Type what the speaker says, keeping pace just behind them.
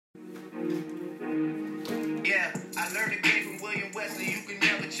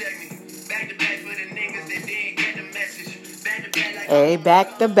Hey,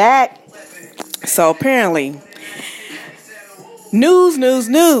 back to back. So apparently,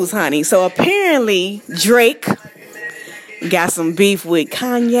 news, honey. So apparently, Drake got some beef with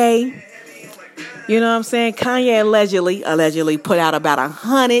Kanye. You know what I'm saying? Kanye allegedly put out about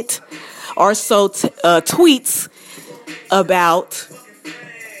 100 or so tweets about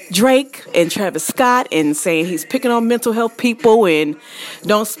Drake and Travis Scott and saying he's picking on mental health people and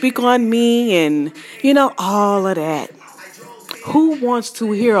don't speak on me and, all of that. Who wants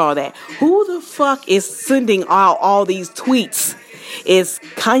to hear all that? Who the fuck is sending out all these tweets? Is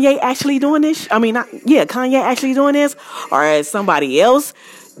Kanye actually doing this? Kanye actually doing this? Or is somebody else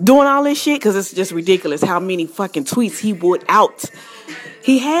doing all this shit? Because it's just ridiculous how many fucking tweets he put out.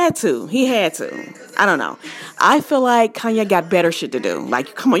 He had to. I don't know. I feel like Kanye got better shit to do.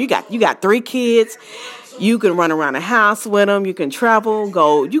 Like, come on, you got 3 kids. You can run around the house with them. You can travel,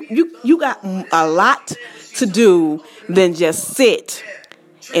 go. You got a lot to do than just sit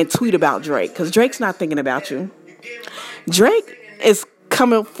and tweet about Drake. Because Drake's not thinking about you. Drake is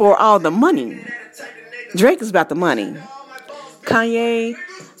coming for all the money. Drake is about the money. Kanye,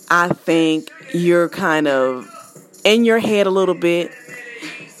 I think you're kind of in your head a little bit.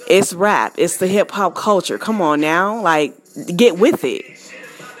 It's rap. It's the hip hop culture. Come on now. Like, get with it.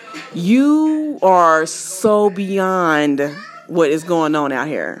 You are so beyond what is going on out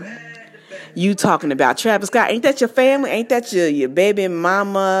here. You talking about Travis Scott. Ain't that your family? Ain't that your baby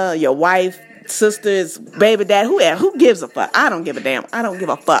mama, your wife, sisters, baby dad? Who gives a fuck? I don't give a damn. I don't give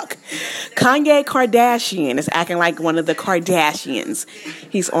a fuck. Kanye Kardashian is acting like one of the Kardashians.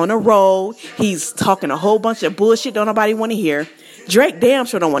 He's on a roll. He's talking a whole bunch of bullshit don't nobody want to hear. Drake damn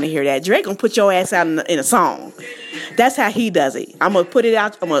sure don't want to hear that. Drake gonna put your ass out in a song. That's how he does it. I'm gonna put it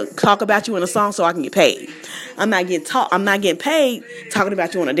out. I'm gonna talk about you in a song so I can get paid. I'm not getting paid talking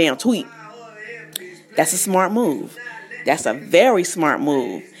about you on a damn tweet. That's a smart move. That's a very smart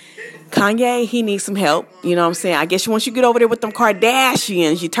move. Kanye, he needs some help. You know what I'm saying? I guess once you get over there with them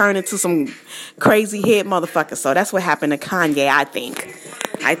Kardashians, you turn into some crazy head motherfucker. So that's what happened to Kanye, I think.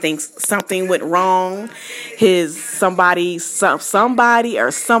 I think something went wrong. Somebody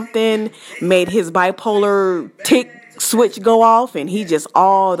or something made his bipolar tick switch go off, and he just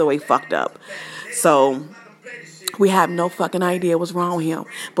all the way fucked up. So we have no fucking idea what's wrong with him.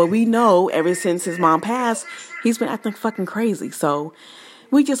 But we know ever since his mom passed, he's been acting fucking crazy. So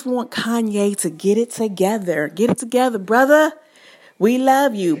we just want Kanye to get it together. Get it together, brother. We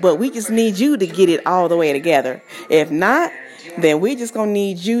love you, but we just need you to get it all the way together. If not, then we just gonna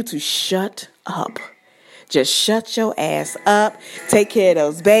need you to shut up. Just shut your ass up, take care of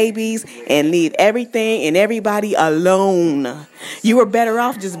those babies, and leave everything and everybody alone. You were better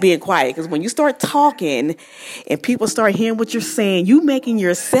off just being quiet, because when you start talking and people start hearing what you're saying, you making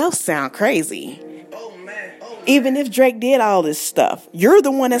yourself sound crazy. Even if Drake did all this stuff, you're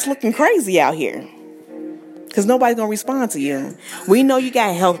the one that's looking crazy out here. Because nobody's going to respond to you. We know you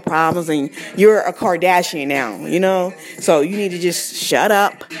got health problems and you're a Kardashian now, So you need to just shut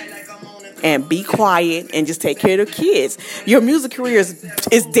up and be quiet and just take care of the kids. Your music career is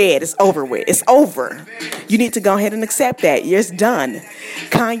dead. It's over with. It's over. You need to go ahead and accept that. It's done.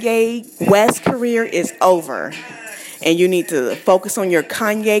 Kanye West's career is over. And you need to focus on your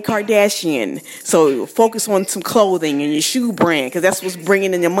Kanye Kardashian. So focus on some clothing and your shoe brand, because that's what's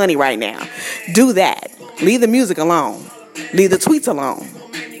bringing in your money right now. Do that. Leave the music alone. Leave the tweets alone.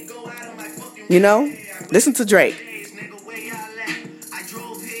 Listen to Drake.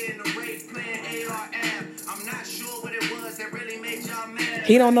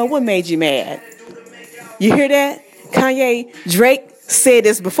 He don't know what made you mad. You hear that? Drake said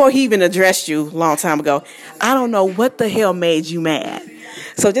this before he even addressed you a long time ago. I don't know what the hell made you mad.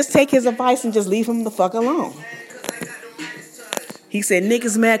 So just take his advice and just leave him the fuck alone. He said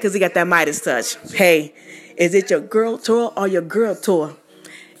niggas mad because he got that Midas touch. Hey, is it your girl tour or your girl tour?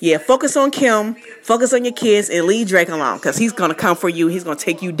 Yeah, focus on Kim, focus on your kids, and leave Drake alone, because he's going to come for you. He's going to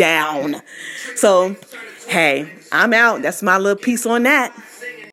take you down. So, hey, I'm out. That's my little piece on that.